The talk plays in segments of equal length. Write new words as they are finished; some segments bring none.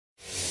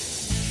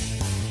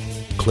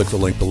Click the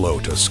link below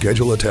to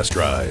schedule a test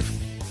drive.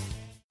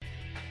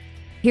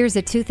 Here's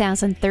a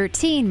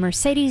 2013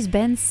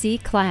 Mercedes-Benz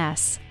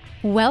C-Class.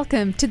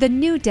 Welcome to the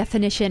new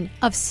definition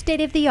of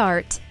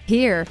state-of-the-art.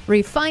 Here,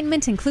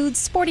 refinement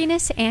includes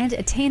sportiness and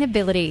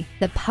attainability.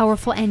 The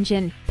powerful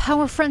engine,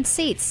 power front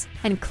seats,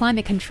 and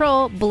climate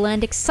control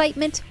blend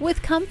excitement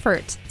with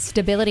comfort.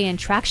 Stability and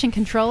traction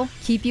control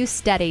keep you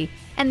steady,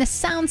 and the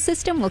sound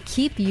system will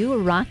keep you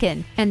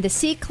rockin'. And the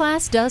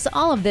C-Class does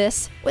all of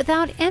this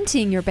without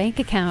emptying your bank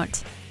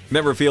account.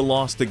 Never feel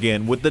lost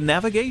again with the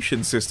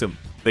navigation system.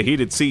 The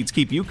heated seats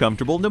keep you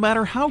comfortable no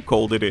matter how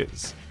cold it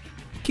is.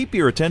 Keep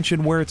your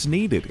attention where it's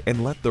needed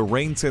and let the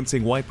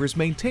rain-sensing wipers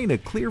maintain a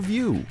clear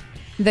view.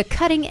 The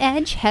cutting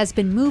edge has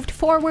been moved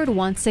forward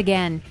once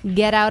again.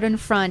 Get out in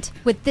front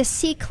with the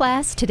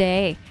C-Class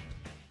today.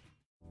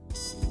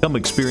 Come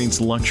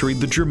experience luxury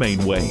the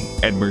Germain way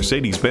at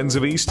Mercedes-Benz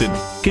of Easton,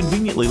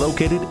 conveniently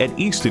located at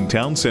Easton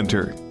Town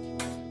Center.